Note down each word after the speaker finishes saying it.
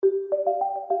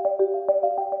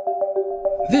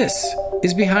This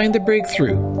is Behind the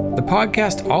Breakthrough, the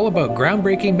podcast all about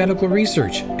groundbreaking medical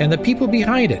research and the people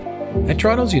behind it at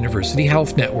Toronto's University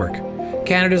Health Network,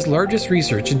 Canada's largest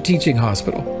research and teaching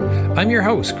hospital. I'm your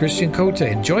host, Christian Cote,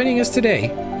 and joining us today,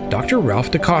 Dr.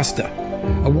 Ralph DaCosta,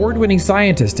 award-winning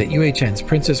scientist at UHN's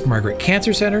Princess Margaret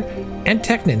Cancer Centre and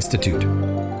Techne Institute.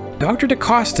 Dr.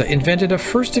 DaCosta invented a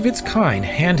first-of-its-kind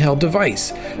handheld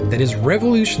device that is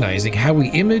revolutionizing how we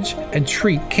image and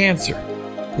treat cancer.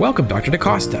 Welcome, Dr.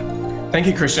 DaCosta. Thank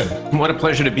you, Christian. What a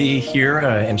pleasure to be here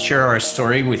and share our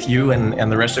story with you and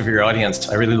the rest of your audience.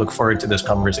 I really look forward to this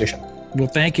conversation. Well,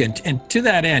 thank you. And to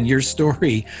that end, your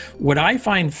story, what I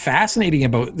find fascinating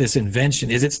about this invention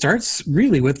is it starts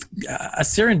really with a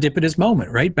serendipitous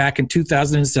moment, right? Back in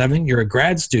 2007, you're a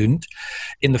grad student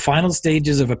in the final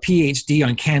stages of a PhD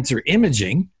on cancer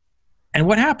imaging. And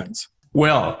what happens?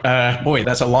 Well,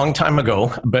 that's a long time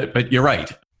ago, but you're right.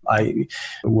 I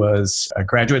was a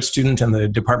graduate student in the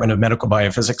Department of Medical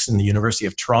Biophysics in the University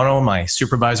of Toronto. My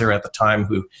supervisor at the time,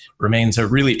 who remains a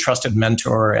really trusted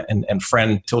mentor and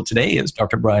friend till today, is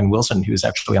Dr. Brian Wilson, who's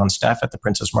actually on staff at the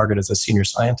Princess Margaret as a senior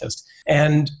scientist.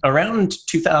 And around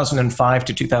 2005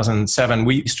 to 2007,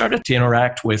 we started to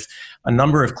interact with a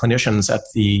number of clinicians at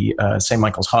the St.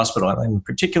 Michael's Hospital. And in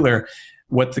particular,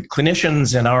 what the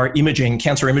clinicians in our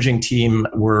cancer imaging team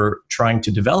were trying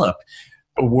to develop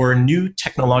were new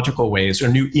technological ways or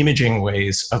new imaging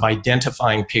ways of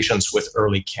identifying patients with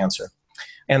early cancer.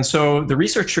 And so the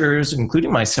researchers,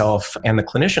 including myself and the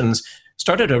clinicians,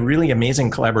 started a really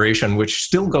amazing collaboration, which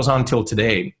still goes on till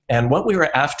today. And what we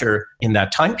were after in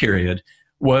that time period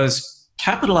was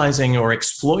capitalizing or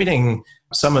exploiting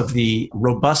some of the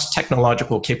robust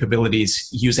technological capabilities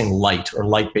using light or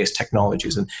light-based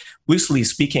technologies. And loosely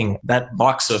speaking, that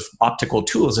box of optical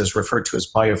tools is referred to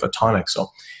as biophotonics. So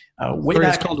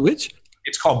it's called which?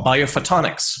 It's called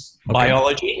biophotonics,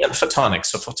 biology and photonics.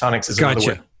 So photonics is another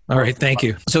word. All right, thank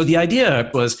you. So the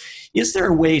idea was, is there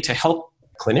a way to help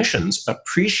clinicians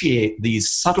appreciate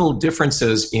these subtle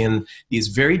differences in these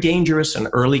very dangerous and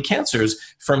early cancers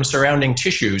from surrounding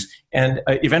tissues? And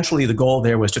eventually the goal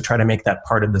there was to try to make that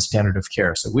part of the standard of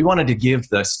care. So we wanted to give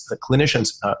the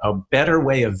clinicians a better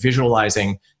way of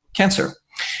visualizing cancer.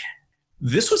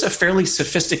 This was a fairly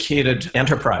sophisticated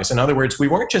enterprise. In other words, we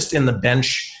weren't just in the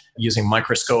bench using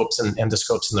microscopes and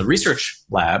endoscopes in the research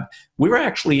lab. We were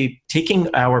actually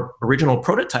taking our original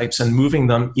prototypes and moving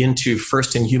them into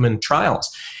first-in-human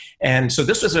trials. And so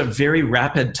this was a very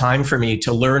rapid time for me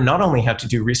to learn not only how to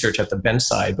do research at the bench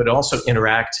side, but also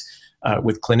interact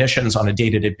with clinicians on a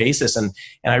day-to-day basis. And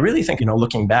I really think,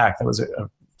 looking back, that was a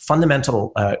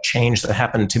fundamental change that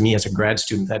happened to me as a grad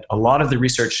student, that a lot of the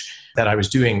research that I was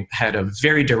doing had a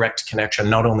very direct connection,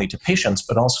 not only to patients,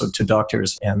 but also to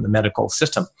doctors and the medical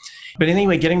system. But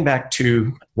anyway, getting back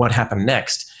to what happened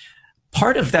next,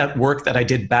 part of that work that I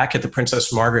did back at the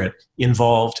Princess Margaret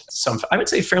involved some, I would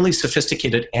say, fairly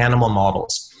sophisticated animal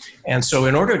models. And so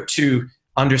in order to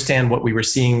understand what we were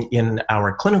seeing in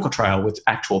our clinical trial with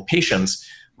actual patients,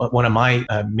 one of my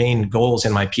main goals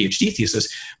in my PhD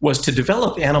thesis was to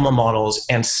develop animal models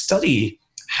and study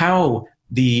how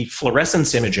the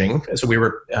fluorescence imaging, so we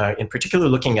were in particular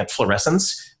looking at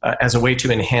fluorescence as a way to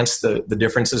enhance the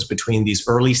differences between these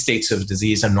early states of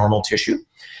disease and normal tissue.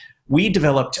 We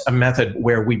developed a method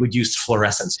where we would use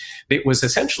fluorescence. It was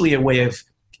essentially a way of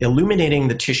illuminating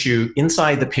the tissue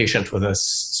inside the patient with a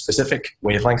specific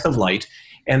wavelength of light,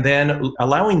 and then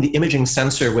allowing the imaging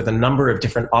sensor with a number of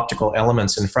different optical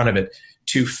elements in front of it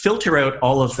to filter out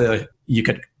all of you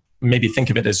could maybe think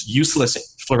of it as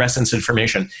useless fluorescence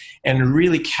information, and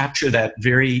really capture that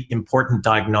very important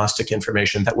diagnostic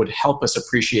information that would help us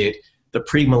appreciate the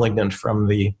pre-malignant from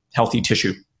the healthy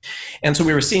tissue. And so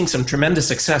we were seeing some tremendous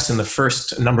success in the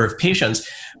first number of patients,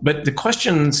 but the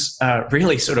questions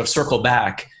really sort of circle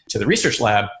back to the research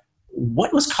lab.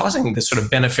 What was causing this sort of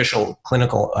beneficial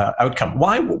clinical outcome?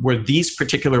 Why were these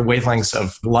particular wavelengths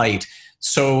of light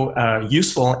so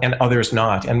useful and others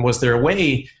not? And was there a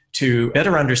way to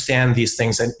better understand these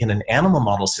things in an animal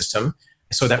model system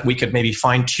so that we could maybe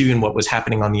fine-tune what was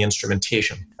happening on the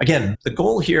instrumentation? Again, the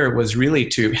goal here was really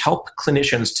to help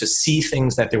clinicians to see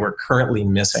things that they were currently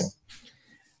missing.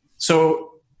 So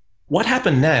what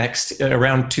happened next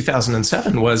around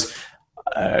 2007 was,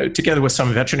 together with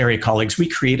some veterinary colleagues, we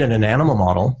created an animal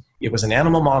model. It was an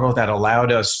animal model that allowed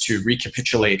us to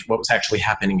recapitulate what was actually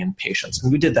happening in patients.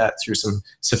 And we did that through some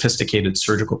sophisticated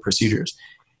surgical procedures.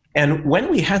 And when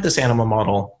we had this animal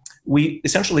model, we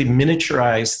essentially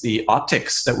miniaturized the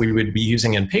optics that we would be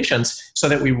using in patients so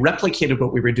that we replicated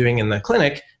what we were doing in the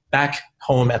clinic back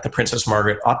home at the Princess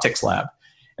Margaret Optics Lab.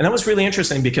 And that was really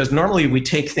interesting because normally we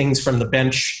take things from the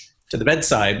bench to the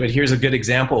bedside, but here's a good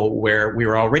example where we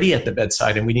were already at the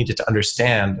bedside and we needed to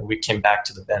understand, and we came back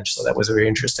to the bench. So that was a very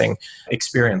interesting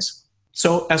experience.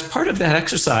 So as part of that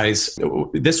exercise,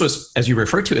 this was, as you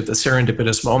referred to it, the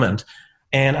serendipitous moment.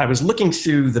 And I was looking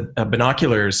through the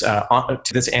binoculars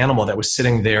to this animal that was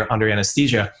sitting there under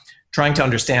anesthesia, trying to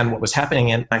understand what was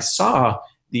happening. And I saw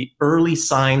the early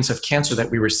signs of cancer that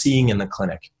we were seeing in the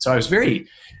clinic. So I was very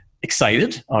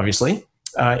excited, obviously.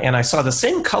 And I saw the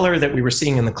same color that we were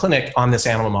seeing in the clinic on this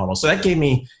animal model. So that gave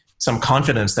me some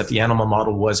confidence that the animal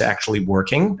model was actually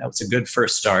working. That was a good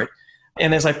first start.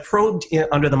 And as I probed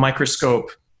under the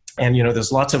microscope, and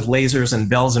there's lots of lasers and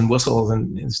bells and whistles,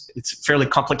 and it's fairly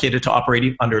complicated to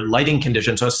operate under lighting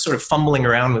conditions. So I was sort of fumbling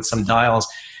around with some dials.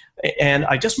 And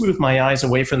I just moved my eyes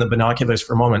away from the binoculars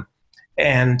for a moment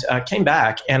and came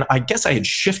back. And I guess I had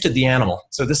shifted the animal.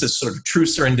 So this is sort of true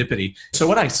serendipity. So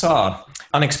what I saw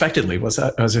unexpectedly was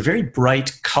a very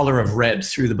bright color of red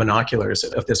through the binoculars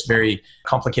of this very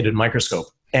complicated microscope.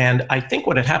 And I think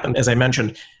what had happened, as I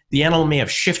mentioned, the animal may have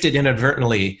shifted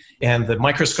inadvertently and the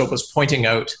microscope was pointing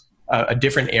out a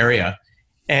different area.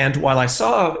 And while I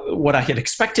saw what I had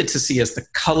expected to see as the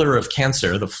color of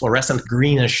cancer, the fluorescent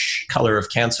greenish color of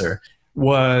cancer,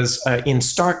 was in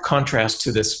stark contrast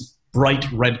to this bright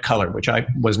red color, which I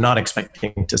was not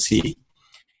expecting to see.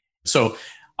 So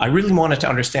I really wanted to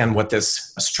understand what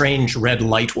this strange red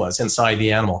light was inside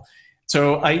the animal.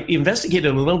 So I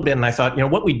investigated a little bit and I thought,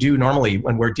 what we do normally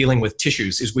when we're dealing with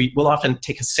tissues is we will often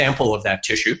take a sample of that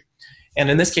tissue. And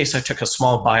in this case, I took a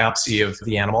small biopsy of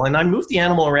the animal and I moved the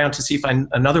animal around to see if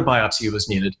another biopsy was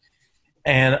needed.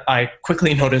 And I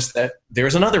quickly noticed that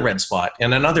there's another red spot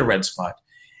and another red spot.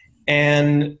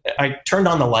 And I turned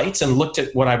on the lights and looked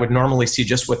at what I would normally see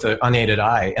just with the unaided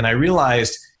eye. And I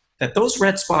realized that those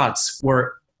red spots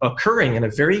were occurring in a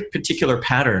very particular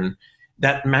pattern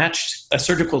that matched a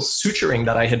surgical suturing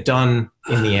that I had done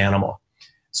in the animal.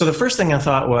 So the first thing I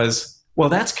thought was, well,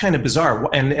 that's kind of bizarre.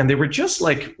 And they were just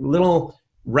like little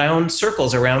round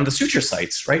circles around the suture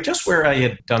sites, right? Just where I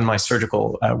had done my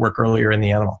surgical work earlier in the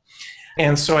animal.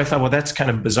 And so I thought, well, that's kind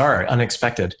of bizarre,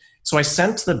 unexpected. So I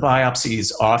sent the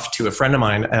biopsies off to a friend of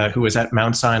mine who was at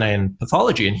Mount Sinai in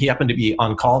pathology, and he happened to be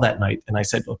on call that night. And I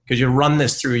said, well, could you run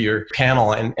this through your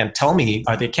panel and tell me,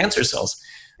 are they cancer cells?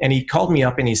 And he called me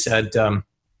up and he said,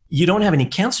 you don't have any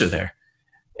cancer there.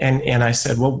 And I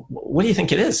said, well, what do you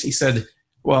think it is? He said,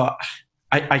 well,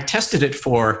 I tested it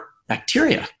for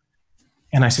bacteria.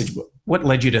 And I said, what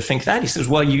led you to think that? He says,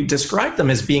 well, you described them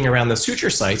as being around the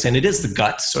suture sites, and it is the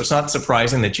gut, so it's not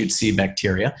surprising that you'd see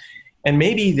bacteria. And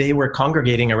maybe they were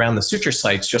congregating around the suture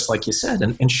sites, just like you said.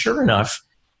 And sure enough,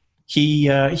 he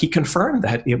confirmed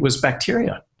that it was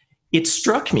bacteria. It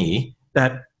struck me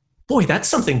that, boy, that's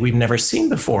something we've never seen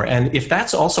before. And if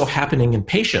that's also happening in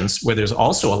patients where there's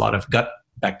also a lot of gut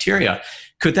bacteria,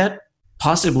 could that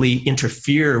possibly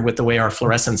interfere with the way our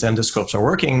fluorescence endoscopes are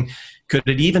working? Could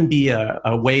it even be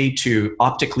a way to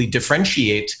optically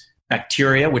differentiate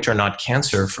bacteria, which are not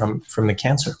cancer, from the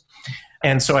cancer?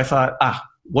 And so I thought,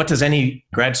 what does any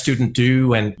grad student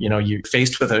do? And you're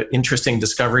faced with an interesting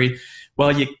discovery.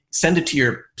 Well, you send it to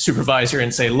your supervisor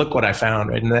and say, look what I found,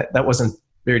 right? And that wasn't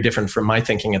very different from my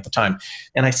thinking at the time.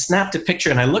 And I snapped a picture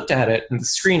and I looked at it, and the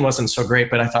screen wasn't so great,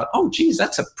 but I thought, oh, geez,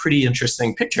 that's a pretty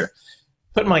interesting picture.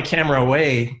 Put my camera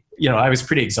away. I was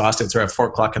pretty exhausted. It's around 4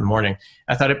 o'clock in the morning.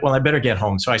 I thought, well, I better get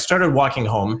home. So I started walking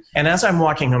home. And as I'm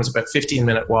walking home, it's about a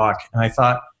 15-minute walk. And I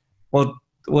thought, well,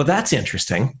 that's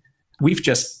interesting. We've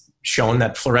just shown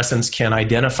that fluorescence can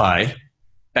identify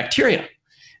bacteria,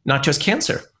 not just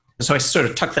cancer. So I sort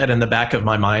of tucked that in the back of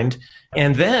my mind.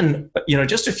 And then,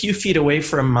 just a few feet away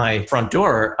from my front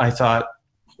door, I thought,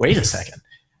 wait a second.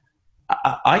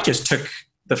 I just took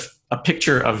a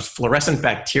picture of fluorescent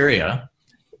bacteria,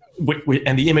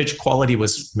 and the image quality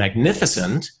was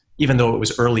magnificent, even though it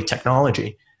was early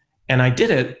technology. And I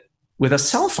did it with a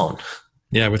cell phone.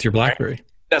 Yeah, with your BlackBerry.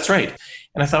 That's right.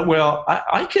 And I thought, well,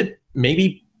 I could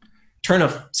maybe turn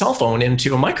a cell phone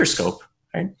into a microscope.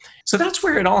 Right? So that's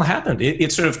where it all happened.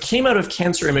 It sort of came out of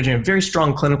cancer imaging, a very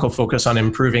strong clinical focus on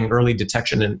improving early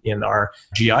detection in our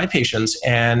GI patients.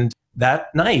 And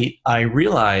that night, I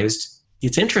realized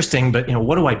it's interesting, but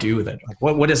what do I do with it? Like,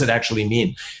 what does it actually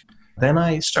mean? Then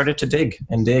I started to dig.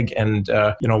 And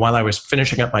while I was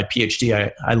finishing up my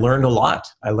PhD, I learned a lot.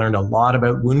 I learned a lot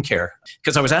about wound care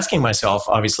because I was asking myself,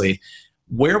 obviously,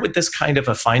 where would this kind of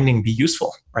a finding be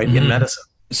useful, right, in medicine?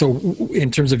 So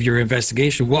in terms of your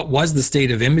investigation, what was the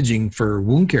state of imaging for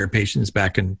wound care patients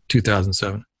back in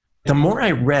 2007? The more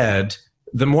I read,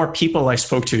 the more people I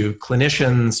spoke to,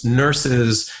 clinicians,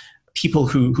 nurses, people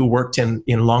who worked in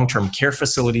long-term care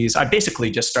facilities. I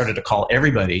basically just started to call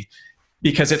everybody.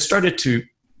 because it started to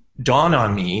dawn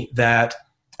on me that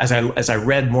as I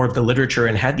read more of the literature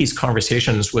and had these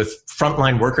conversations with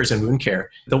frontline workers in wound care,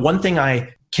 the one thing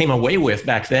I came away with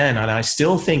back then, and I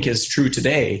still think is true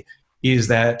today, is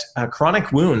that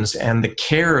chronic wounds and the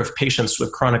care of patients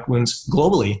with chronic wounds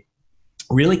globally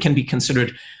really can be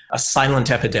considered a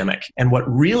silent epidemic. And what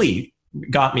really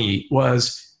got me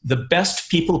was the best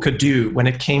people could do when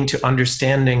it came to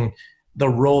understanding the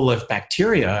role of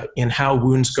bacteria in how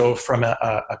wounds go from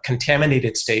a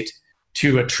contaminated state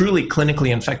to a truly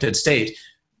clinically infected state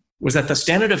was that the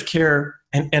standard of care,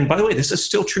 and by the way, this is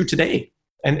still true today.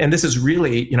 And this is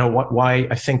really, why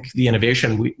I think the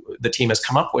innovation the team has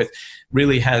come up with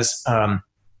really has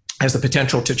the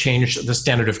potential to change the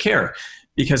standard of care.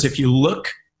 Because if you look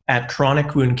at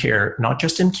chronic wound care, not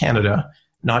just in Canada,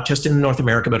 not just in North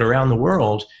America, but around the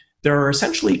world, there are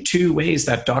essentially two ways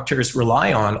that doctors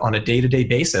rely on a day-to-day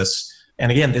basis.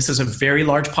 And again, this is a very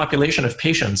large population of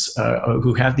patients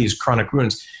who have these chronic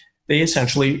wounds. They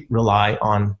essentially rely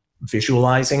on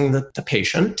visualizing the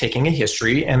patient, taking a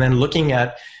history, and then looking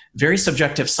at very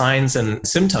subjective signs and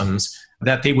symptoms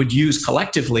that they would use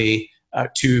collectively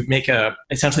to make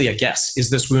essentially a guess.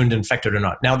 Is this wound infected or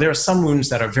not? Now, there are some wounds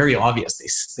that are very obvious.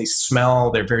 They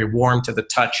smell, they're very warm to the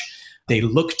touch, they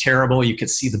look terrible, you could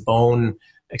see the bone,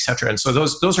 etc. And so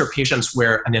those are patients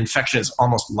where an infection is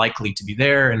almost likely to be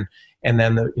there. And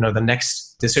then the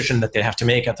next decision that they have to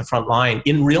make at the front line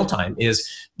in real time is,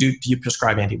 do you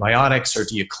prescribe antibiotics, or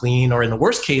do you clean, or in the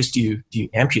worst case, do you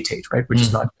amputate, right? Which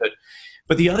is not good.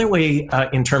 But the other way,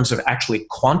 in terms of actually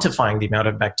quantifying the amount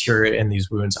of bacteria in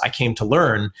these wounds, I came to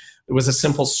learn, it was a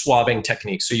simple swabbing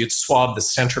technique. So you'd swab the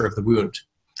center of the wound.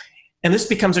 And this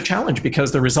becomes a challenge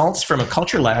because the results from a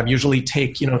culture lab usually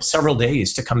take several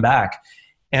days to come back.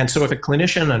 And so if a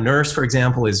clinician, a nurse, for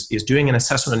example, is doing an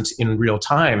assessment in real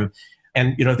time,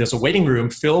 and there's a waiting room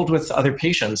filled with other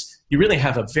patients, you really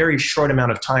have a very short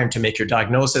amount of time to make your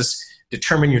diagnosis,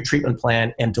 determine your treatment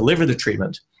plan, and deliver the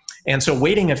treatment. And so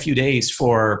waiting a few days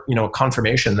for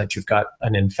confirmation that you've got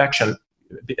an infection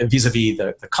vis-a-vis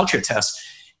the culture test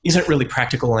isn't really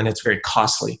practical, and it's very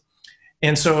costly.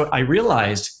 And so I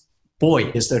realized,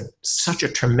 boy, is there such a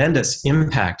tremendous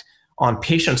impact on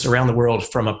patients around the world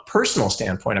from a personal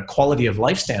standpoint, a quality of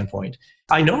life standpoint.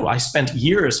 I know I spent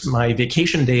years, my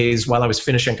vacation days while I was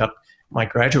finishing up my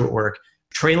graduate work,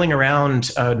 trailing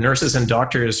around nurses and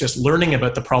doctors, just learning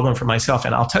about the problem for myself.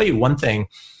 And I'll tell you one thing,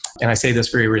 and I say this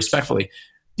very respectfully,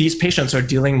 these patients are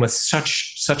dealing with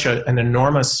such an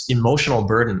enormous emotional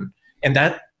burden. And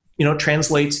that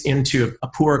translates into a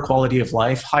poorer quality of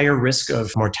life, higher risk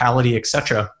of mortality,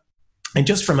 etc. And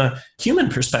just from a human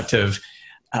perspective,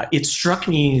 it struck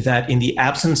me that in the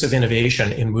absence of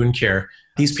innovation in wound care,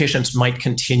 these patients might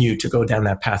continue to go down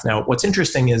that path. Now, what's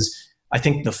interesting is I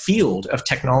think the field of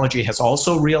technology has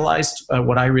also realized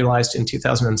what I realized in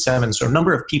 2007. So a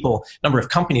number of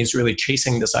companies really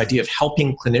chasing this idea of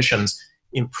helping clinicians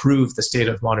improve the state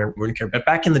of modern wound care. But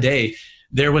back in the day,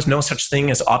 there was no such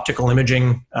thing as optical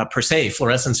imaging per se,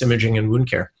 fluorescence imaging in wound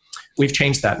care. We've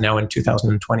changed that now in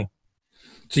 2020.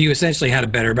 So you essentially had a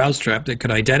better mousetrap that could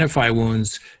identify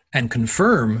wounds and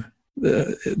confirm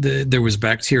there was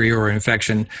bacteria or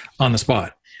infection on the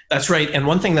spot. That's right. And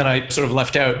one thing that I sort of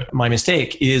left out, my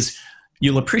mistake, is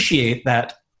you'll appreciate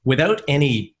that without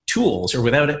any tools or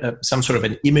without some sort of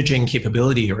an imaging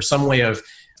capability or some way of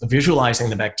visualizing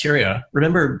the bacteria.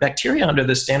 Remember, bacteria under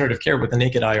the standard of care with the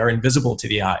naked eye are invisible to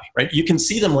the eye, right? You can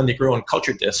see them when they grow in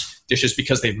culture dishes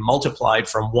because they've multiplied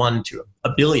from 1 to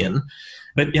a billion.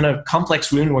 But in a complex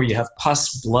wound where you have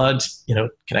pus, blood,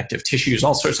 connective tissues,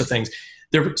 all sorts of things,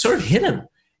 they're sort of hidden.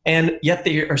 And yet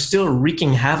they are still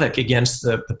wreaking havoc against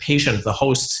the patient, the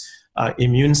host's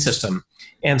immune system.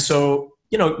 And so,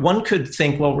 one could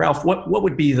think, well, Ralph, what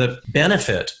would be the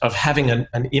benefit of having an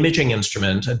imaging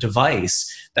instrument, a device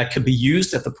that could be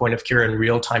used at the point of care in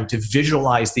real time to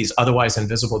visualize these otherwise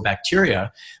invisible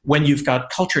bacteria when you've got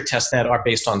culture tests that are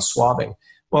based on swabbing?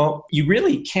 Well, you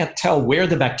really can't tell where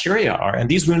the bacteria are. And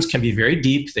these wounds can be very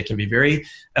deep. They can be very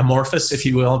amorphous, if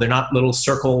you will. They're not little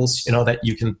circles, that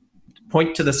you can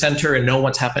point to the center and know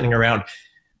what's happening around.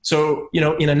 So,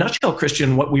 in a nutshell,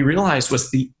 Christian, what we realized was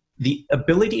the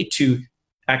ability to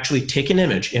actually take an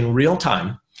image in real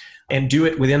time and do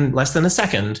it within less than a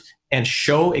second and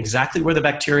show exactly where the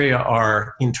bacteria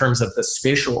are in terms of the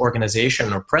spatial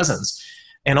organization or presence,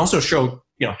 and also show,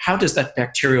 how does that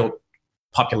bacterial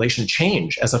population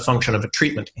change as a function of a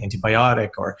treatment,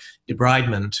 antibiotic or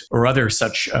debridement or other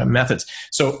such methods.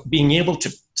 So being able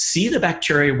to see the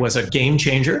bacteria was a game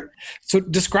changer. So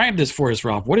describe this for us,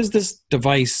 Ralph. What does this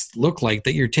device look like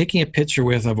that you're taking a picture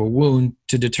with of a wound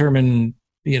to determine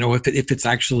if it's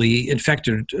actually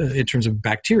infected in terms of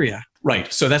bacteria?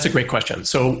 Right. So that's a great question.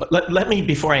 So let me,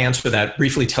 before I answer that,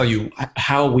 briefly tell you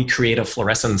how we create a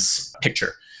fluorescence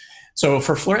picture. So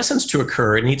for fluorescence to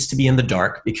occur, it needs to be in the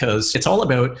dark because it's all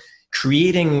about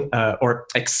creating or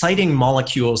exciting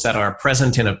molecules that are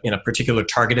present in a particular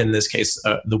target, in this case,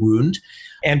 the wound,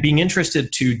 and being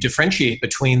interested to differentiate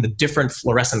between the different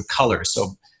fluorescent colors.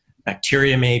 So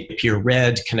bacteria may appear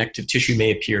red, connective tissue may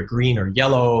appear green or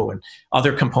yellow, and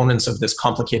other components of this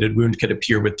complicated wound could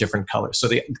appear with different colors. So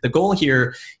the goal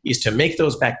here is to make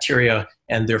those bacteria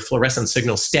and their fluorescent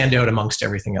signals stand out amongst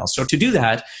everything else. So to do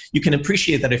that, you can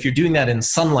appreciate that if you're doing that in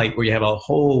sunlight where you have a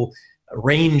whole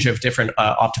range of different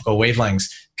optical wavelengths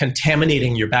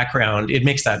contaminating your background, it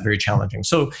makes that very challenging.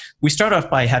 So we start off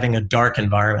by having a dark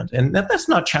environment, and that's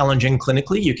not challenging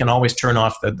clinically. You can always turn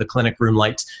off the clinic room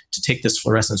lights to take this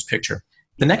fluorescence picture.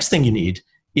 The next thing you need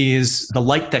is the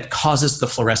light that causes the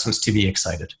fluorescence to be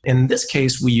excited. In this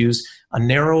case, we use a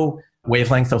narrow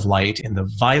wavelength of light in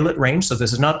the violet range. So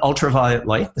this is not ultraviolet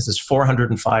light. This is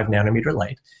 405 nanometer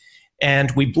light.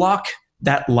 And we block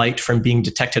that light from being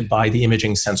detected by the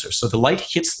imaging sensor. So the light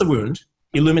hits the wound,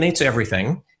 illuminates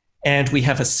everything, and we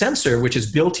have a sensor which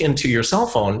is built into your cell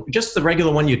phone, just the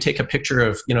regular one you take a picture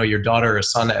of, your daughter or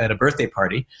son at a birthday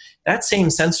party. That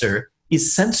same sensor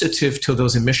is sensitive to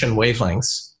those emission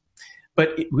wavelengths,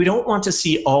 but we don't want to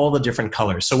see all the different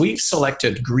colors. So we've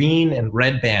selected green and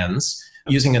red bands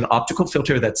using an optical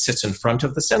filter that sits in front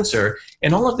of the sensor.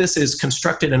 And all of this is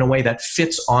constructed in a way that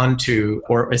fits onto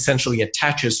or essentially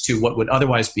attaches to what would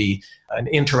otherwise be an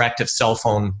interactive cell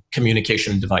phone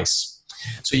communication device.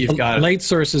 So you've got a light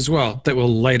source as well that will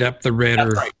light up the red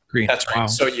or green. That's right. Wow.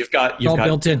 So you've got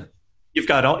built in. You've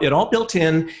got it all built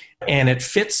in, and it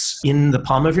fits in the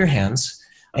palm of your hands.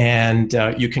 And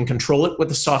you can control it with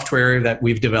the software that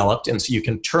we've developed. And so you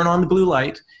can turn on the blue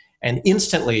light and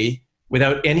instantly,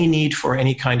 without any need for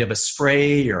any kind of a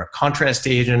spray or a contrast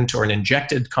agent or an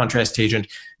injected contrast agent,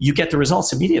 you get the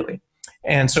results immediately.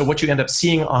 And so what you end up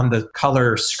seeing on the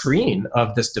color screen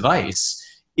of this device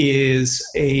is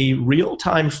a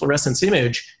real-time fluorescence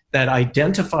image that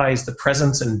identifies the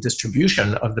presence and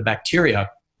distribution of the bacteria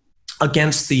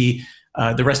against the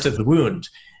rest of the wound.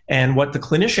 And what the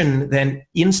clinician then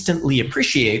instantly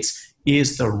appreciates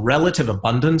is the relative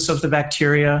abundance of the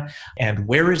bacteria and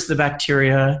where is the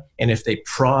bacteria, and if they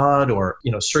prod or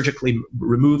surgically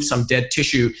remove some dead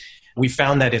tissue. We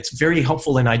found that it's very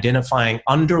helpful in identifying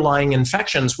underlying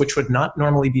infections which would not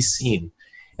normally be seen.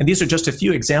 And these are just a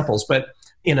few examples, but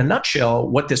in a nutshell,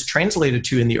 what this translated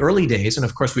to in the early days, and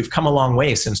of course we've come a long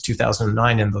way since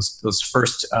 2009 in those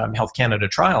first Health Canada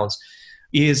trials,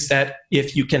 is that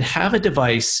if you can have a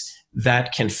device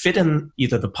that can fit in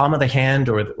either the palm of the hand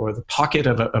or the pocket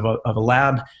of a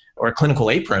lab or a clinical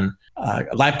apron, a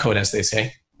lab coat, as they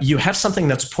say, you have something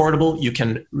that's portable. You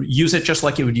can use it just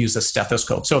like you would use a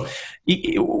stethoscope. So,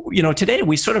 today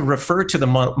we sort of refer to the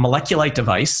Moleculite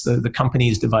device, the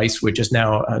company's device, which is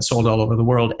now sold all over the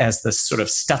world, as the sort of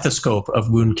stethoscope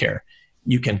of wound care.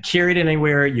 You can carry it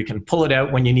anywhere, you can pull it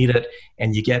out when you need it,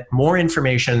 and you get more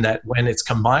information that when it's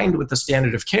combined with the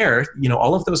standard of care,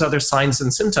 all of those other signs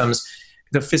and symptoms,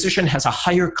 the physician has a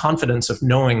higher confidence of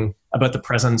knowing about the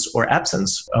presence or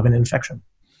absence of an infection.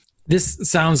 This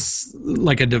sounds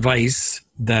like a device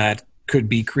that could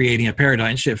be creating a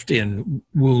paradigm shift in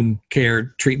wound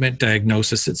care, treatment,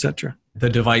 diagnosis, etc. The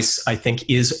device, I think,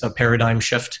 is a paradigm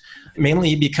shift,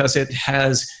 mainly because it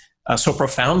has so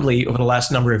profoundly over the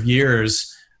last number of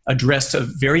years addressed a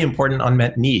very important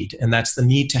unmet need, and that's the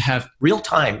need to have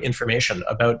real-time information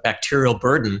about bacterial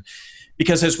burden.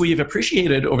 Because as we've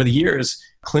appreciated over the years,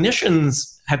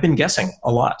 clinicians have been guessing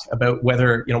a lot about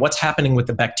whether, what's happening with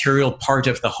the bacterial part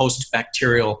of the host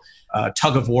bacterial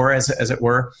tug of war, as it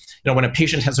were. When a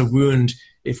patient has a wound,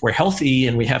 if we're healthy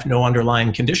and we have no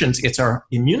underlying conditions, it's our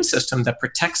immune system that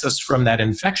protects us from that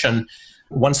infection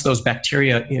once those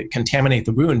bacteria contaminate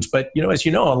the wound. But, as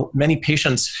you know, many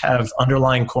patients have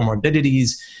underlying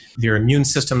comorbidities, their immune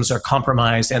systems are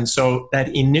compromised. And so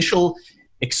that initial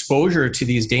exposure to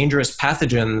these dangerous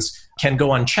pathogens can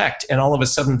go unchecked. And all of a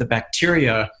sudden, the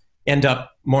bacteria end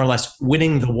up more or less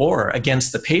winning the war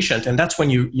against the patient. And that's when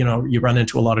you run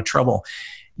into a lot of trouble.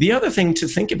 The other thing to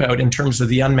think about in terms of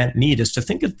the unmet need is to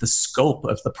think of the scope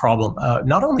of the problem,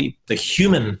 not only the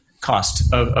human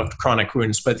cost of chronic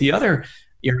wounds, but the other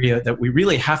area that we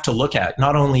really have to look at,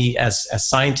 not only as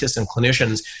scientists and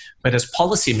clinicians, but as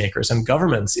policymakers and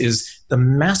governments, is the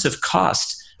massive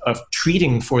cost of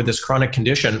treating for this chronic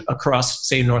condition across,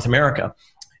 say, North America.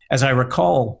 As I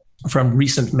recall from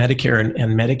recent Medicare and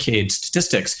Medicaid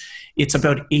statistics, it's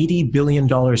about $80 billion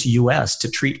US to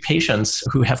treat patients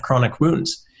who have chronic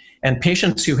wounds. And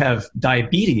patients who have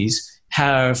diabetes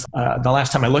have, the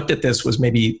last time I looked at this was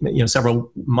maybe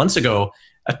several months ago,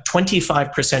 a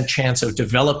 25% chance of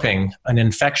developing an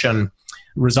infection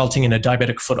resulting in a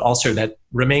diabetic foot ulcer that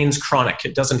remains chronic.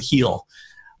 It doesn't heal.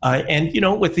 And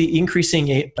with the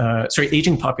increasing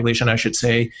aging population, I should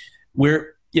say,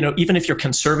 we're even if you're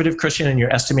conservative, Christian, and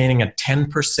you're estimating a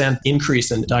 10%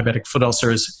 increase in diabetic foot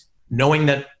ulcers, knowing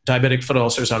that diabetic foot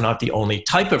ulcers are not the only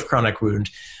type of chronic wound,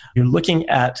 you're looking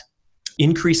at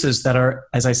increases that are,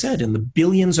 as I said, in the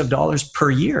billions of dollars per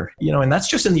year, and that's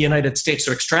just in the United States.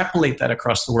 So extrapolate that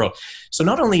across the world. So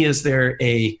not only is there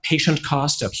a patient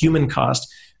cost, a human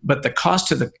cost, but the cost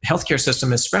to the healthcare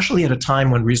system, especially at a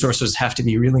time when resources have to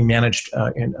be really managed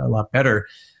in a lot better,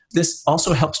 this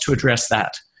also helps to address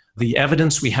that. The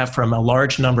evidence we have from a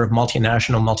large number of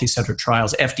multinational, multi-center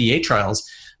trials, FDA trials,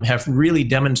 have really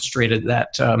demonstrated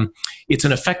that it's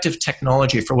an effective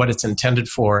technology for what it's intended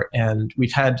for. And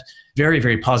we've had very,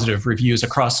 very positive reviews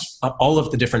across all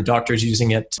of the different doctors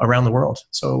using it around the world.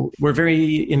 So we're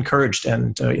very encouraged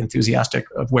and enthusiastic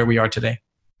of where we are today.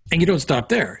 And you don't stop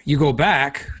there. You go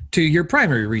back to your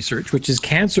primary research, which is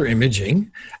cancer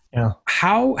imaging. Yeah.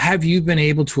 How have you been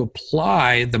able to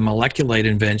apply the MolecuLight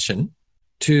invention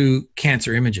to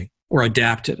cancer imaging or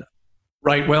adapt it?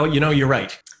 Right. Well, you're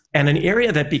right. And an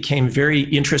area that became very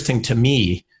interesting to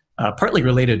me, partly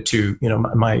related to,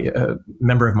 my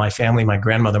member of my family, my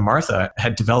grandmother, Martha,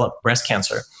 had developed breast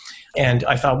cancer. And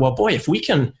I thought, well, boy, if we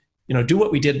can, do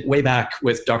what we did way back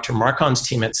with Dr. Marcon's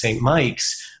team at St.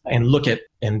 Mike's and look at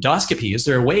endoscopy, is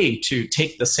there a way to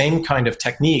take the same kind of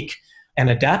technique and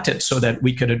adapt it so that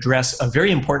we could address a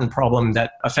very important problem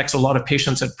that affects a lot of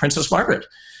patients at Princess Margaret?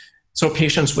 So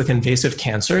patients with invasive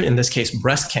cancer, in this case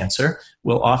breast cancer,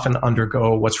 will often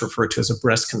undergo what's referred to as a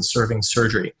breast-conserving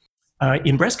surgery.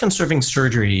 In breast-conserving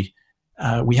surgery,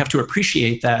 we have to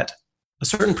appreciate that a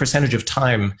certain percentage of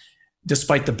time,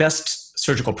 despite the best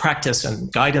surgical practice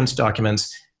and guidance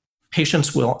documents,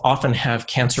 patients will often have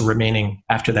cancer remaining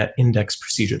after that index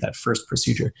procedure, that first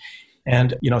procedure.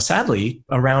 And sadly,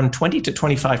 around 20 to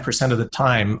 25% of the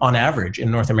time, on average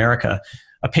in North America,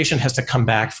 a patient has to come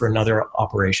back for another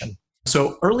operation.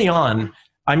 So early on,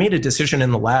 I made a decision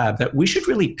in the lab that we should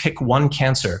really pick one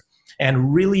cancer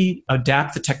and really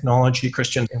adapt the technology,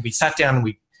 Christian. And we sat down and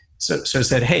we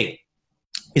said, hey,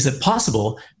 is it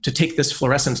possible to take this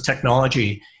fluorescence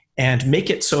technology and make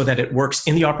it so that it works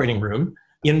in the operating room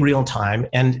in real time?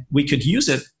 And we could use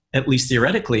it, at least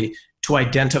theoretically, to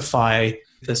identify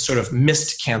this sort of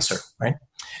missed cancer, right?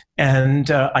 And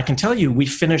I can tell you, we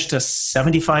finished a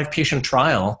 75-patient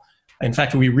trial. In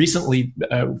fact, we recently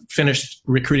finished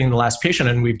recruiting the last patient,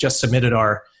 and we've just submitted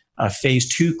our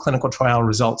phase 2 clinical trial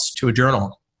results to a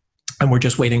journal. And we're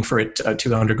just waiting for it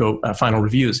to undergo final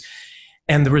reviews.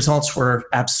 And the results were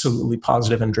absolutely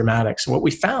positive and dramatic. So what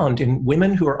we found in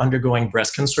women who are undergoing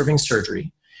breast-conserving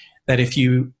surgery, that if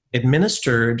you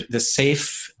administered the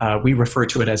safe, we refer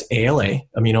to it as ALA,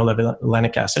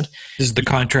 aminolevulinic acid. This is the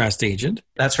contrast agent.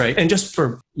 That's right. And just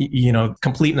for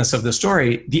completeness of the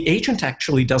story, the agent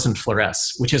actually doesn't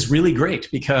fluoresce, which is really great,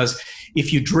 because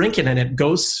if you drink it and it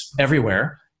goes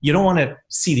everywhere, you don't want to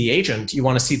see the agent, you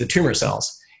want to see the tumor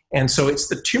cells. And so it's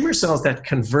the tumor cells that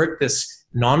convert this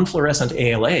non-fluorescent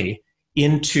ALA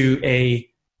into a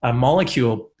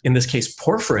molecule, in this case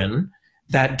porphyrin,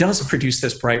 that does produce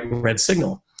this bright red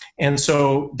signal. And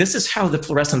so this is how the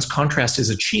fluorescence contrast is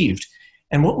achieved.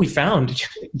 And what we found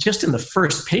just in the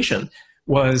first patient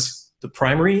was the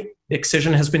primary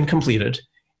excision has been completed,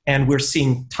 and we're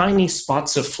seeing tiny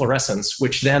spots of fluorescence,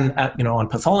 which then, on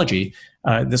pathology,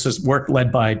 this was work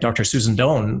led by Dr. Susan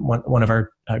Doan, one of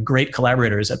our great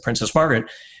collaborators at Princess Margaret.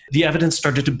 The evidence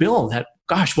started to build that,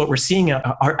 gosh, what we're seeing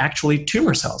are actually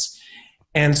tumor cells.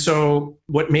 And so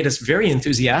what made us very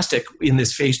enthusiastic in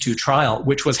this phase 2 trial,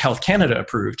 which was Health Canada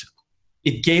approved,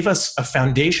 it gave us a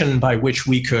foundation by which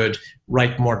we could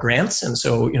write more grants. And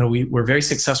so, we were very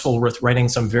successful with writing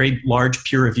some very large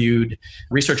peer-reviewed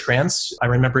research grants. I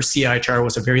remember CIHR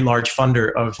was a very large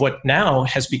funder of what now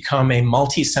has become a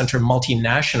multi-center,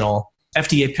 multinational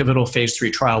FDA pivotal phase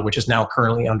 3 trial, which is now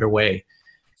currently underway.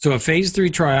 So a phase 3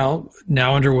 trial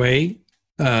now underway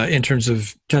in terms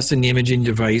of testing the imaging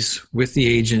device with the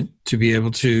agent to be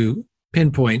able to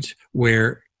pinpoint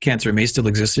where cancer may still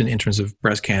exist in terms of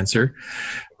breast cancer.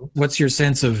 What's your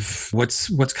sense of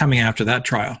what's coming after that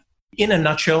trial? In a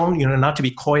nutshell, not to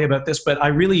be coy about this, but I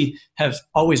really have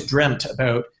always dreamt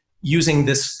about using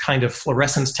this kind of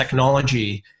fluorescence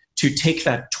technology to take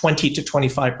that 20 to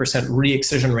 25%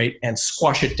 re-excision rate and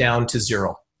squash it down to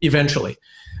zero eventually.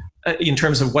 In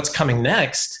terms of what's coming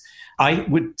next, I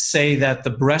would say that the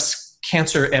breast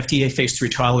cancer FDA phase 3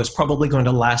 trial is probably going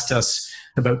to last us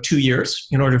about 2 years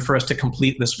in order for us to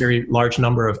complete this very large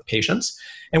number of patients.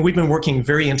 And we've been working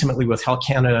very intimately with Health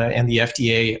Canada and the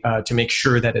FDA to make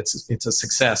sure that it's a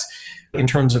success. In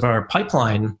terms of our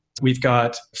pipeline, we've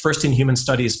got first-in-human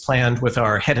studies planned with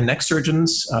our head and neck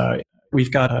surgeons.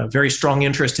 We've got a very strong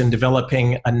interest in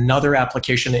developing another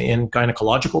application in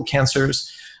gynecological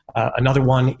cancers, another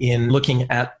one in looking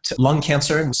at lung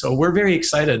cancer. So we're very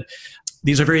excited.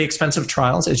 These are very expensive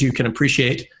trials, as you can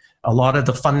appreciate. A lot of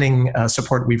the funding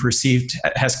support we've received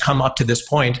has come up to this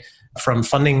point from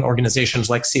funding organizations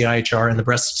like CIHR and the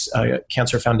Breast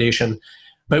Cancer Foundation.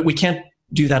 But we can't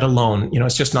do that alone.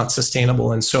 It's just not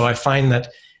sustainable. And so I find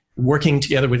that working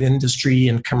together with industry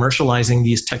and commercializing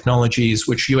these technologies,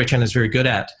 which UHN is very good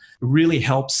at, really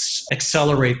helps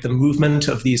accelerate the movement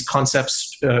of these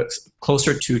concepts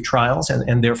closer to trials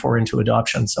and therefore into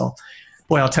adoption. So,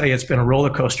 boy, I'll tell you, it's been a roller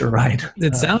coaster ride.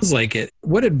 It sounds like it.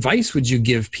 What advice would you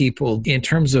give people in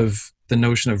terms of the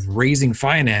notion of raising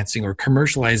financing or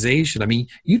commercialization? I mean,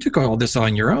 you took all this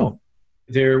on your own.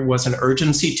 There was an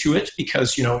urgency to it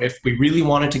because, if we really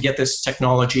wanted to get this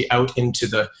technology out into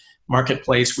the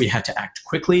marketplace, we had to act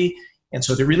quickly. And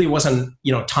so there really wasn't,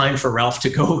 time for Ralph to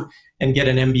go and get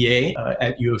an MBA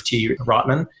at U of T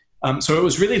Rotman. So it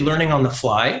was really learning on the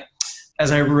fly.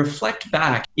 As I reflect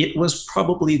back, it was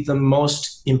probably the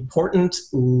most important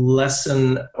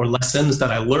lesson or lessons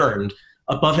that I learned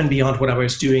above and beyond what I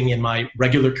was doing in my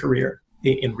regular career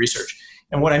in research.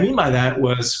 And what I mean by that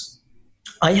was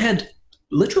I had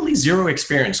literally zero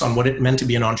experience on what it meant to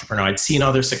be an entrepreneur. I'd seen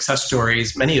other success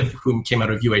stories, many of whom came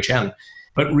out of UHN.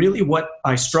 But really what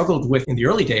I struggled with in the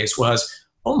early days was,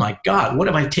 oh my God, what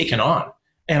have I taken on?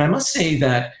 And I must say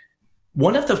that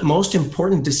one of the most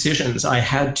important decisions I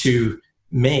had to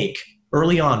make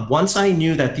early on, once I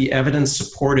knew that the evidence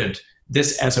supported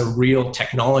this as a real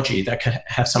technology that could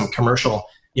have some commercial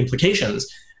implications,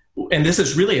 and this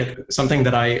is really something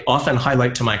that I often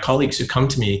highlight to my colleagues who come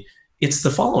to me, it's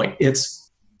the following.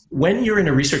 It's when you're in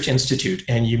a research institute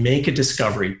and you make a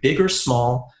discovery, big or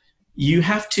small, you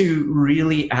have to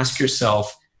really ask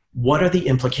yourself, what are the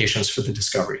implications for the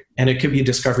discovery? And it could be a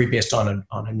discovery based on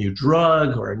a new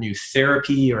drug or a new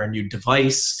therapy or a new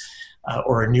device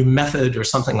or a new method or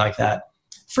something like that.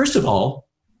 First of all,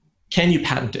 can you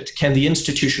patent it? Can the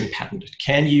institution patent it?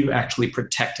 Can you actually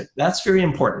protect it? That's very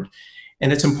important.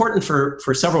 And it's important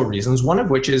for several reasons, one of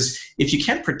which is if you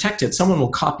can't protect it, someone will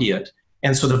copy it.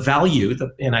 And so the value,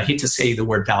 and I hate to say the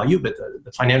word value, but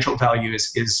the financial value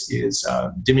is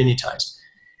diminutized.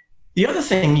 The other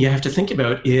thing you have to think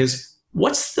about is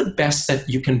what's the best that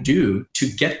you can do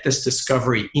to get this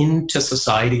discovery into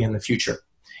society in the future?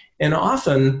 And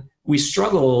often we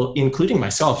struggle, including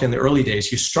myself in the early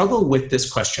days, you struggle with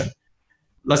this question.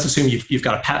 Let's assume you've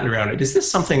got a patent around it. Is this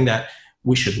something that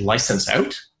we should license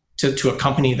out to a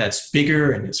company that's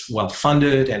bigger and is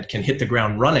well-funded and can hit the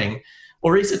ground running?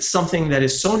 Or is it something that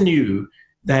is so new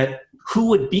that who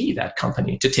would be that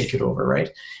company to take it over, right?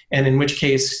 And in which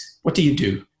case, what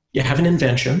do? You have an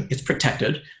invention, it's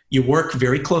protected. You work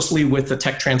very closely with the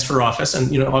tech transfer office. And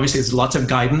obviously there's lots of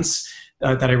guidance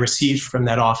that I received from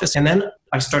that office. And then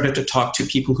I started to talk to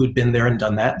people who'd been there and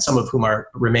done that, some of whom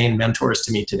remain mentors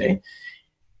to me today.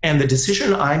 And the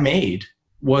decision I made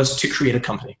was to create a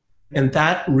company. And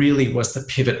that really was the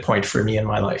pivot point for me in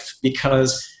my life,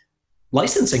 because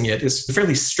licensing it is a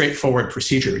fairly straightforward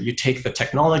procedure. You take the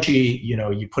technology,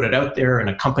 you put it out there in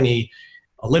a company,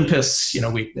 Olympus,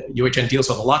 UHN deals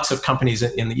with lots of companies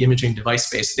in the imaging device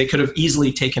space. They could have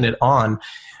easily taken it on.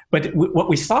 But what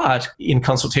we thought in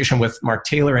consultation with Mark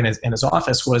Taylor and his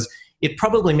office was it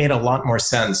probably made a lot more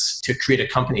sense to create a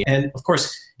company. And of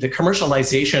course, the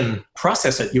commercialization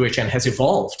process at UHN has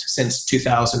evolved since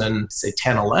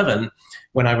 2010, 11,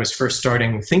 when I was first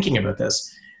starting thinking about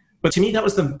this. But to me, that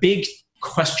was the big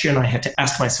question I had to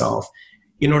ask myself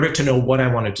in order to know what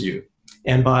I wanted to do.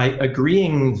 And by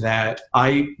agreeing that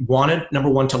I wanted, number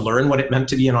one, to learn what it meant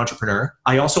to be an entrepreneur,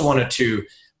 I also wanted to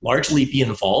largely be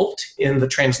involved in the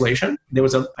translation. There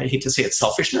was I hate to say it,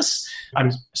 selfishness.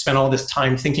 I spent all this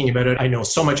time thinking about it. I know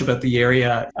so much about the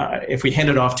area. If we hand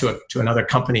it off to another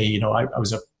company, I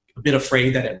was a bit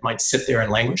afraid that it might sit there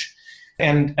and languish.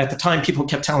 And at the time, people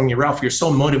kept telling me, Ralph, you're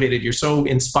so motivated, you're so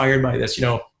inspired by this,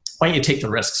 why don't you take the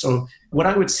risk? So what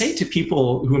I would say to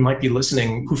people who might be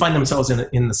listening, who find themselves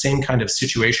in the same kind of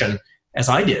situation as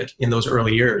I did in those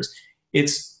early years,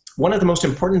 it's one of the most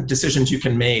important decisions you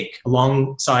can make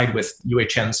alongside with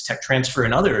UHN's tech transfer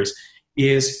and others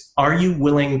is, are you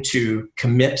willing to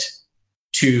commit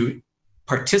to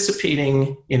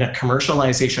participating in a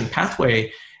commercialization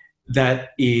pathway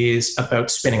that is about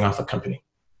spinning off a company.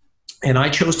 And I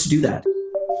chose to do that.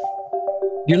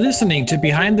 You're listening to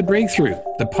Behind the Breakthrough,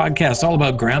 the podcast all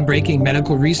about groundbreaking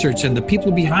medical research and the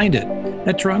people behind it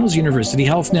at Toronto's University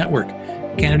Health Network,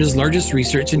 Canada's largest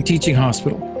research and teaching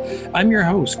hospital. I'm your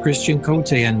host, Christian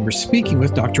Cote, and we're speaking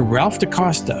with Dr. Ralph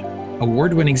DaCosta,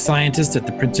 award-winning scientist at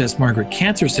the Princess Margaret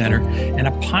Cancer Centre and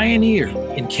a pioneer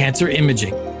in cancer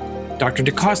imaging. Dr.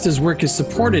 DaCosta's work is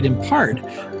supported in part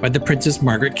by the Princess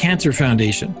Margaret Cancer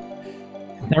Foundation.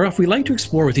 Now, Ralph, we like to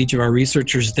explore with each of our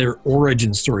researchers their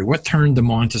origin story, what turned them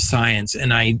on to science.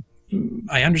 And I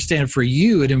understand for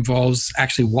you, it involves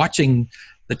actually watching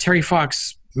the Terry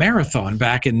Fox Marathon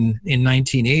back in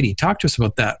 1980. Talk to us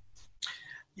about that.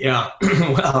 Yeah,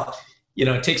 well,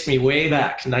 it takes me way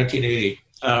back, 1980.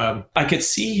 I could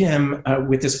see him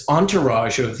with this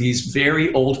entourage of these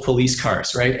very old police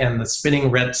cars, right? And the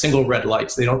spinning single red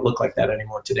lights. They don't look like that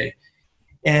anymore today.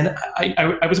 And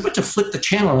I was about to flip the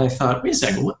channel and I thought, wait a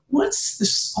second, what's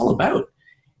this all about?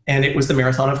 And it was the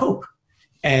Marathon of Hope.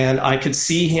 And I could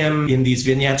see him in these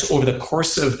vignettes over the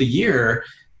course of the year.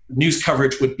 News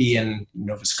coverage would be in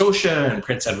Nova Scotia and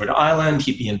Prince Edward Island.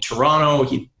 He'd be in Toronto.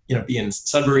 He'd be in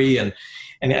Sudbury. And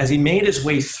as he made his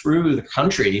way through the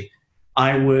country,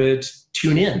 I would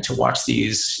tune in to watch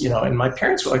these, and my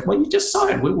parents were like, well, you just saw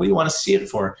it. What do you want to see it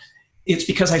for? It's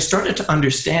because I started to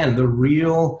understand the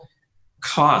real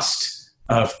cost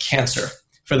of cancer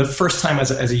for the first time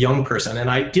as a young person. And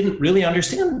I didn't really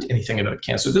understand anything about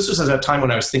cancer. This was at a time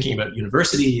when I was thinking about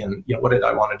university and what did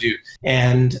I want to do.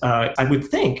 And I would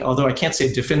think, although I can't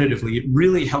say definitively, it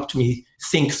really helped me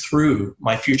think through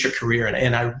my future career.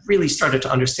 And I really started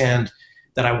to understand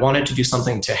that I wanted to do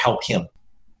something to help him.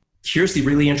 Here's the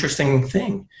really interesting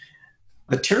thing.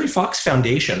 The Terry Fox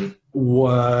Foundation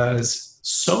was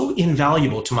so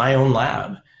invaluable to my own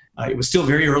lab. It was still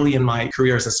very early in my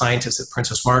career as a scientist at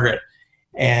Princess Margaret.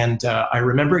 And I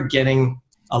remember getting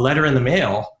a letter in the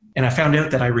mail, and I found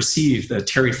out that I received the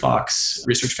Terry Fox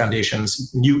Research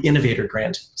Foundation's new innovator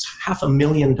grant. It's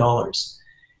 $500,000,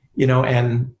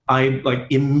 and I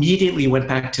immediately went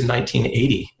back to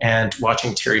 1980 and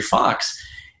watching Terry Fox.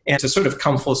 And to sort of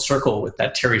come full circle with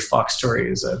that Terry Fox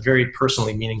story is a very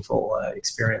personally meaningful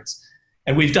experience.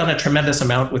 And we've done a tremendous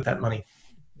amount with that money.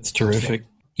 That's terrific.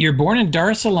 You're born in Dar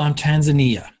es Salaam,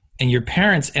 Tanzania, and your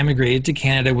parents emigrated to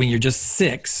Canada when you're just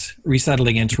 6,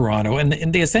 resettling in Toronto, and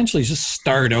they essentially just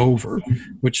start over,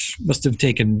 which must have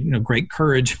taken great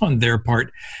courage on their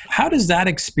part. How does that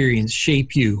experience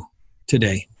shape you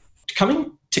today?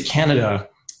 Coming to Canada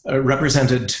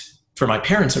represented, for my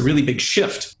parents, a really big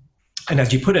shift. And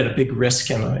as you put it, a big risk,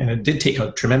 and it did take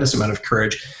a tremendous amount of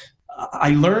courage.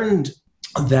 I learned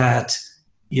that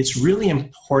it's really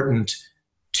important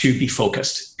to be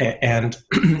focused. And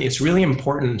it's really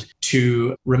important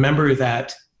to remember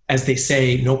that, as they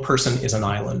say, no person is an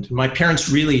island. My parents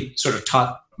really sort of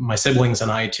taught my siblings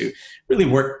and I to really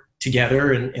work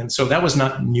together. And so that was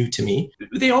not new to me.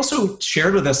 They also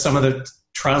shared with us some of the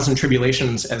trials and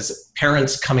tribulations as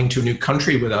parents coming to a new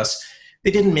country with us. They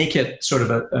didn't make it sort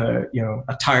of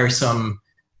a tiresome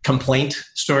complaint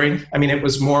story. I mean, it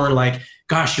was more like,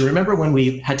 gosh, you remember when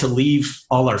we had to leave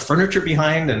all our furniture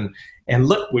behind? And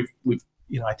look, we've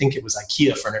I think it was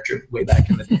IKEA furniture way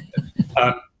back in the day.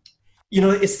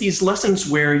 It's these lessons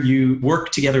where you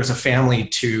work together as a family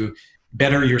to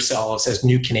better yourselves as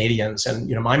new Canadians. And,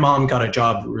 my mom got a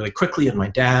job really quickly, and my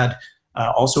dad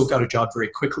also got a job very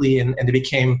quickly, and they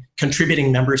became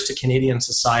contributing members to Canadian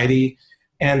society.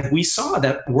 And we saw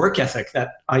that work ethic,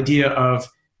 that idea of,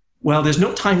 well, there's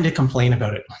no time to complain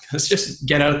about it. Let's just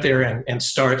get out there and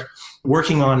start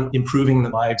working on improving the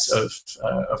lives of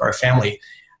our family.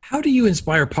 How do you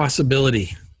inspire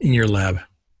possibility in your lab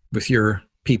with your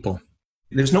people?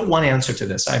 There's no one answer to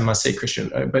this, I must say,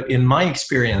 Christian. But in my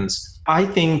experience, I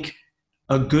think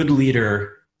a good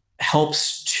leader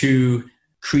helps to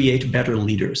create better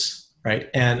leaders,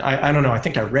 right? And I don't know, I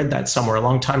think I read that somewhere a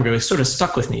long time ago. It sort of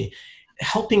stuck with me.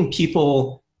 Helping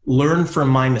people learn from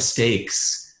my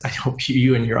mistakes. I hope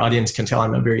you and your audience can tell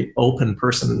I'm a very open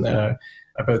person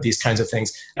about these kinds of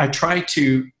things. I try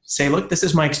to say, look, this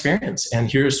is my experience,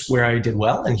 and here's where I did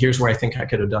well, and here's where I think I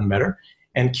could have done better.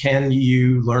 And can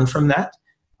you learn from that?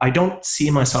 I don't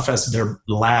see myself as their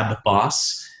lab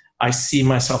boss. I see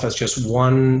myself as just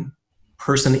one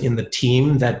person in the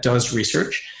team that does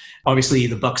research. Obviously,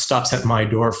 the buck stops at my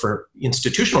door for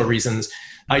institutional reasons.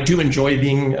 I do enjoy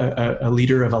being a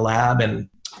leader of a lab and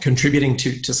contributing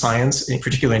to science,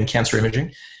 particularly in cancer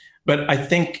imaging. But I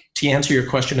think, to answer your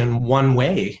question in one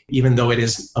way, even though it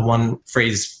is a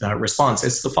one-phrase response,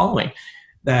 it's the following: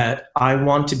 that I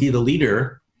want to be the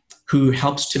leader who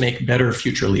helps to make better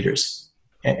future leaders.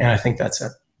 And I think that's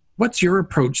it. What's your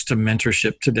approach to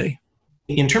mentorship today?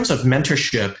 In terms of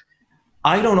mentorship,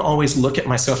 I don't always look at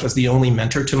myself as the only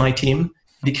mentor to my team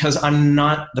because I'm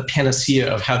not the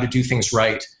panacea of how to do things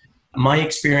right. My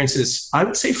experience is, I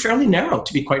would say, fairly narrow,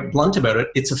 to be quite blunt about it.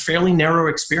 It's a fairly narrow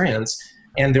experience.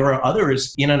 And there are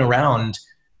others in and around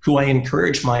who I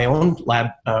encourage my own lab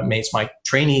mates, my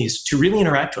trainees, to really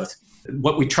interact with.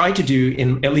 What we try to do,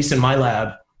 at least in my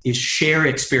lab, is share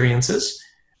experiences,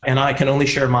 and I can only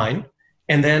share mine,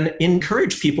 and then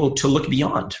encourage people to look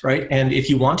beyond, right? And if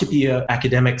you want to be an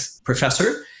academic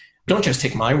professor, don't just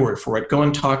take my word for it. Go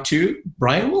and talk to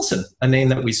Brian Wilson, a name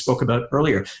that we spoke about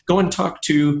earlier. Go and talk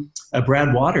to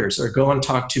Brad Waters, or go and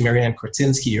talk to Marianne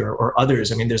Korczynski or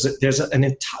others. I mean, there's an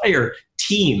entire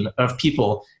team of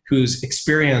people whose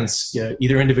experience,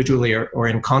 either individually or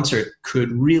in concert,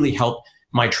 could really help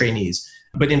my trainees.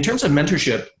 But in terms of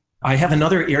mentorship, I have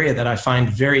another area that I find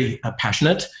very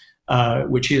passionate,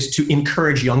 which is to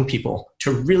encourage young people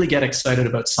to really get excited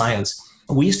about science.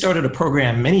 We started a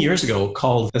program many years ago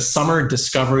called the Summer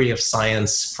Discovery of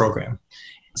Science program.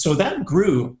 So that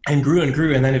grew and grew and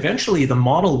grew. And then eventually the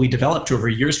model we developed over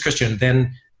years, Christian,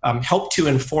 then helped to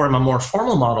inform a more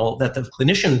formal model that the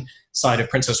clinician side of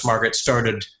Princess Margaret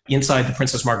started inside the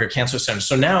Princess Margaret Cancer Center.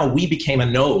 So now we became a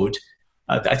node.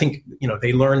 I think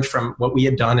they learned from what we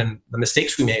had done and the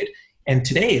mistakes we made. And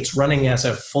today it's running as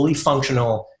a fully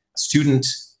functional student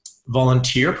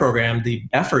volunteer program. The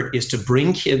effort is to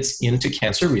bring kids into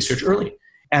cancer research early.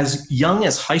 As young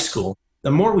as high school,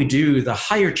 the more we do, the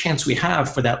higher chance we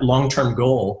have for that long-term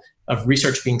goal of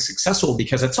research being successful,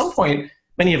 because at some point,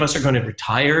 many of us are going to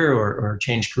retire or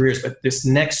change careers, but this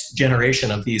next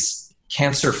generation of these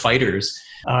cancer fighters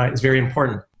is very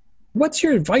important. What's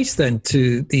your advice then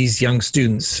to these young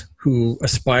students who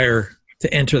aspire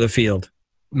to enter the field?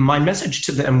 My message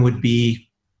to them would be,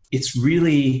 it's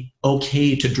really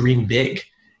okay to dream big.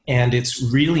 And it's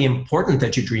really important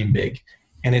that you dream big.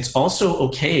 And it's also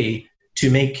okay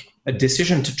to make a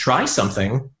decision to try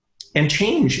something and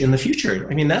change in the future.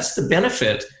 I mean, that's the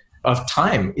benefit of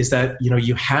time, is that,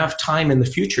 you have time in the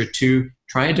future to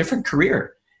try a different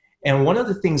career. And one of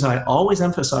the things I always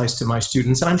emphasize to my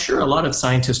students, and I'm sure a lot of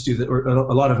scientists do that, or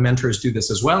a lot of mentors do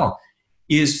this as well,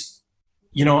 is,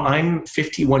 I'm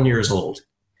 51 years old,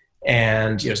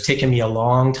 and it's taken me a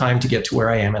long time to get to where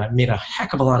I am, and I've made a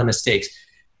heck of a lot of mistakes.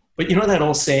 But that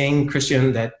old saying,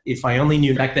 Christian, that if I only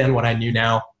knew back then what I knew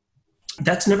now,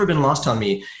 that's never been lost on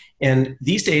me. And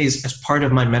these days, as part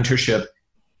of my mentorship,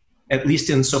 at least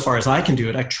insofar as I can do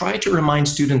it, I try to remind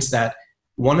students that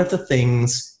one of the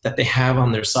things that they have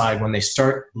on their side when they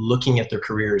start looking at their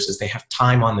careers is they have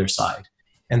time on their side,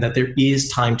 and that there is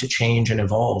time to change and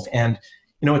evolve. And,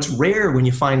 it's rare when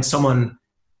you find someone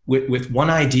with one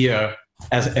idea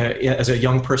as a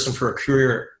young person for a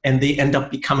career, and they end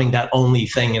up becoming that only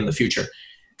thing in the future.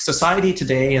 Society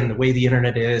today, and the way the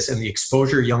internet is, and the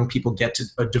exposure young people get to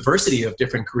a diversity of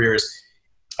different careers,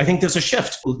 I think there's a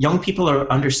shift. Young people are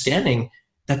understanding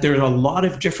that there are a lot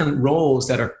of different roles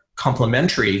that are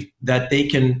complementary that they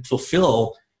can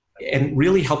fulfill and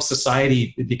really help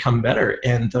society become better.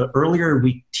 And the earlier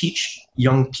we teach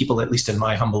young people, at least in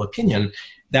my humble opinion,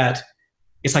 that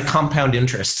it's like compound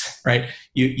interest, right?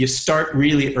 You start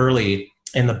really early,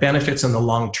 and the benefits in the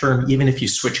long term, even if you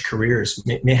switch careers,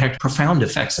 may have profound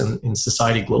effects in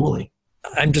society globally.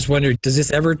 I'm just wondering, does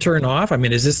this ever turn off? I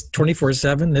mean, is this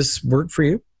 24/7, this work for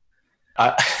you?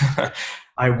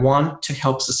 I want to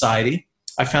help society.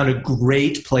 I found a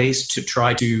great place to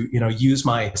try to, use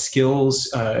my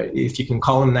skills, if you can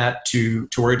call them that,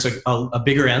 towards a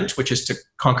bigger end, which is to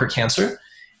conquer cancer.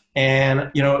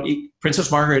 And,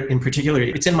 Princess Margaret in particular,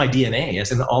 it's in my DNA,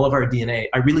 it's in all of our DNA.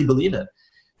 I really believe it.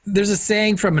 There's a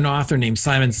saying from an author named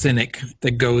Simon Sinek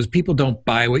that goes, people don't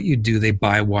buy what you do, they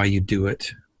buy why you do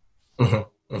it. Mm-hmm.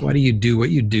 Mm-hmm. Why do you do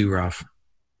what you do, Ralph?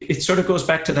 It sort of goes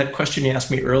back to that question you asked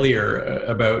me earlier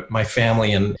about my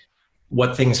family and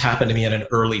what things happened to me at an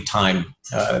early time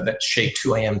that shaped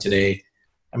who I am today.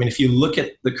 I mean, if you look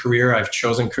at the career I've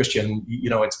chosen, Christian,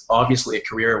 it's obviously a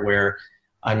career where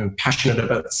I'm passionate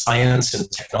about science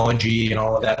and technology and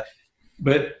all of that.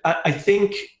 But I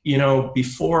think,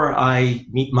 before I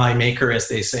meet my maker, as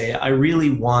they say, I really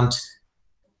want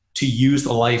to use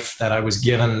the life that I was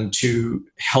given to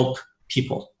help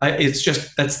people.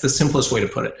 That's the simplest way to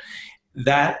put it.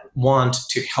 That want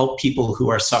to help people who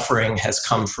are suffering has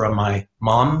come from my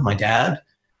mom, my dad,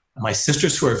 my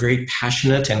sisters, who are very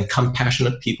passionate and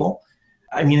compassionate people.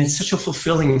 I mean, it's such a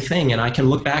fulfilling thing. And I can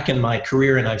look back in my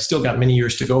career, and I've still got many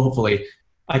years to go, hopefully.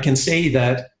 I can say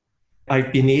that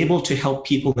I've been able to help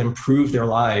people improve their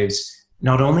lives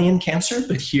not only in cancer,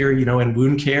 but here, in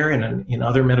wound care and in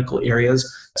other medical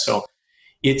areas. So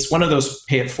it's one of those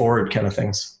pay it forward kind of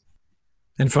things.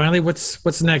 And finally,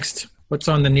 what's next? What's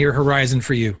on the near horizon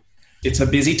for you? It's a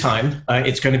busy time.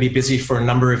 It's going to be busy for a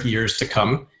number of years to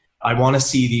come. I want to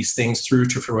see these things through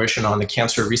to fruition on the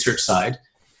cancer research side.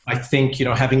 I think,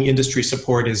 having industry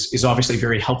support is obviously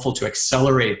very helpful to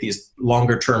accelerate these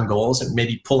longer term goals and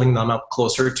maybe pulling them up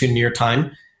closer to near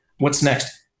time. What's next?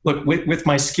 Look, with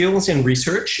my skills in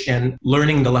research and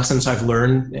learning the lessons I've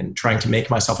learned and trying to make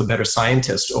myself a better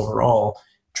scientist overall,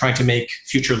 trying to make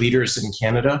future leaders in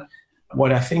Canada,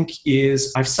 what I think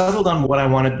is I've settled on what I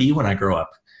want to be when I grow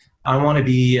up. I want to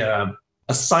be a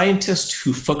scientist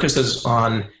who focuses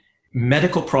on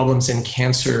medical problems in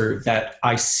cancer that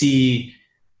I see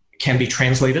can be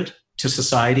translated to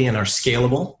society and are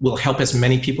scalable, will help as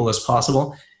many people as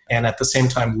possible, and at the same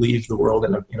time leave the world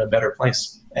in a better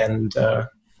place. And I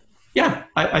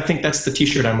think that's the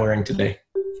t-shirt I'm wearing today.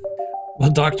 Well,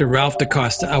 Dr. Ralph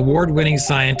DaCosta, award-winning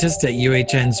scientist at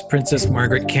UHN's Princess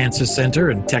Margaret Cancer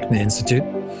Center and Techna Institute,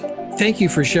 thank you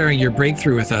for sharing your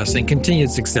breakthrough with us and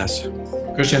continued success.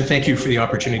 Christian, thank you for the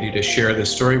opportunity to share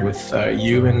this story with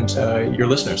you and your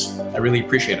listeners. I really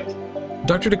appreciate it.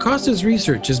 Dr. DaCosta's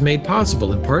research is made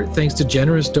possible in part thanks to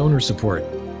generous donor support.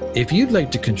 If you'd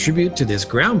like to contribute to this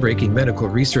groundbreaking medical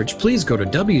research, please go to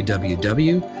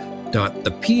www.thepmcf,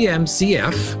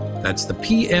 that's the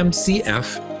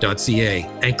PMCF.ca,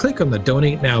 and click on the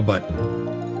Donate Now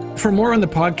button. For more on the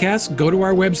podcast, go to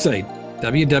our website,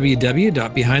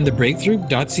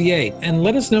 www.behindthebreakthrough.ca, and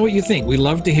let us know what you think. We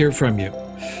love to hear from you.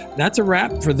 That's a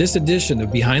wrap for this edition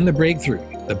of Behind the Breakthrough,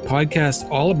 the podcast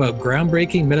all about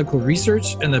groundbreaking medical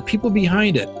research and the people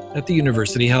behind it at the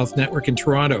University Health Network in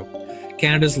Toronto,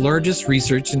 Canada's largest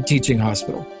research and teaching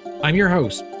hospital. I'm your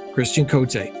host, Christian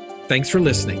Cote. Thanks for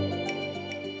listening.